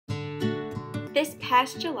This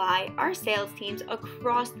past July, our sales teams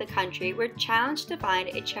across the country were challenged to find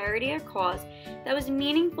a charity or cause that was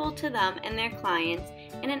meaningful to them and their clients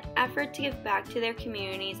in an effort to give back to their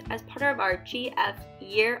communities as part of our GF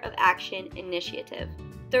Year of Action initiative.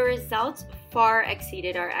 The results far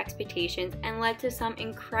exceeded our expectations and led to some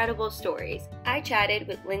incredible stories. I chatted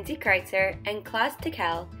with Lindsay Kreitzer and Klaus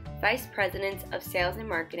Tikel, Vice Presidents of Sales and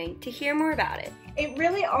Marketing, to hear more about it. It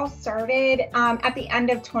really all started at the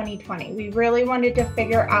end of 2020. We really wanted to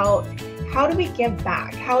figure out, how do we give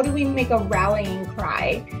back? How do we make a rallying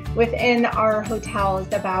cry within our hotels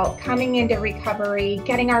about coming into recovery,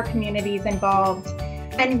 getting our communities involved?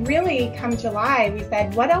 And really, come July, we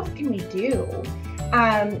said, what else can we do?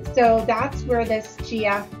 So that's where this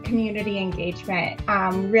GF community engagement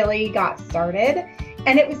really got started.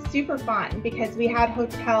 And it was super fun because we had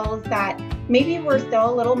hotels that maybe were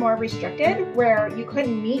still a little more restricted, where you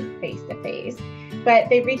couldn't meet face to face, but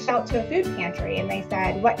they reached out to a food pantry and they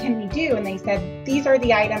said, what can we do? And they said, these are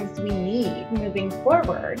the items we need moving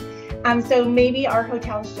forward. So maybe our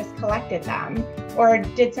hotels just collected them or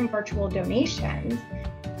did some virtual donations.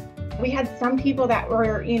 We had some people that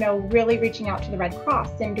were, really reaching out to the Red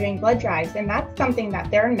Cross and doing blood drives, and that's something that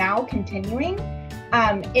they're now continuing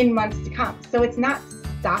in months to come. So it's not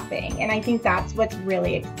stopping, and I think that's what's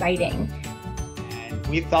really exciting. And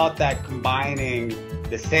we thought that combining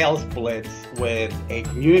the sales blitz with a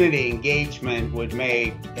community engagement would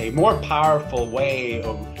make a more powerful way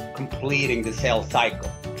of completing the sales cycle.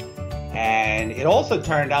 And it also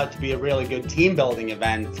turned out to be a really good team building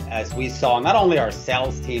event, as we saw not only our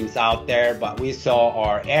sales teams out there, but we saw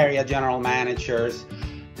our area general managers,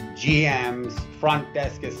 GMs, front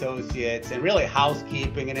desk associates, and really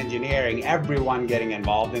housekeeping and engineering, everyone getting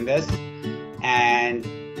involved in this. And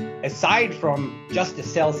aside from just the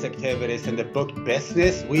sales activities and the booked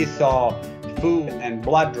business, we saw food and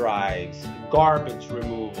blood drives, garbage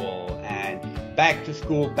removal, and back to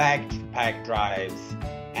school backpack drives.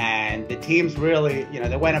 And the teams really,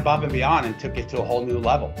 they went above and beyond and took it to a whole new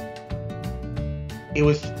level. It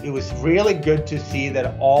was really good to see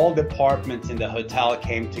that all departments in the hotel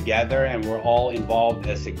came together and were all involved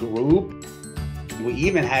as a group. We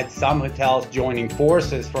even had some hotels joining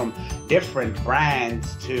forces from different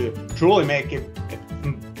brands to truly make a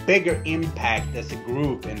bigger impact as a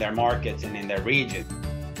group in their markets and in their region.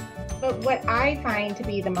 But what I find to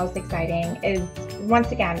be the most exciting is,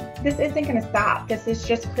 once again, this isn't going to stop. This is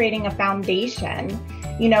just creating a foundation,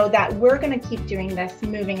 that we're going to keep doing this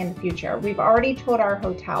moving in the future. We've already told our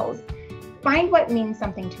hotels, find what means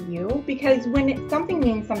something to you, because when something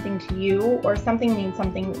means something to you or something means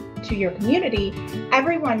something to your community,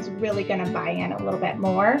 everyone's really going to buy in a little bit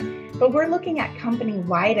more. But we're looking at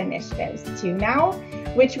company-wide initiatives too now,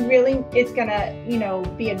 which really is going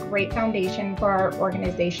to, be a great foundation for our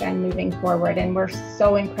organization moving forward. And we're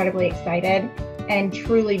so incredibly excited and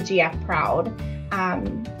truly GF proud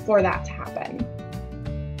for that to happen.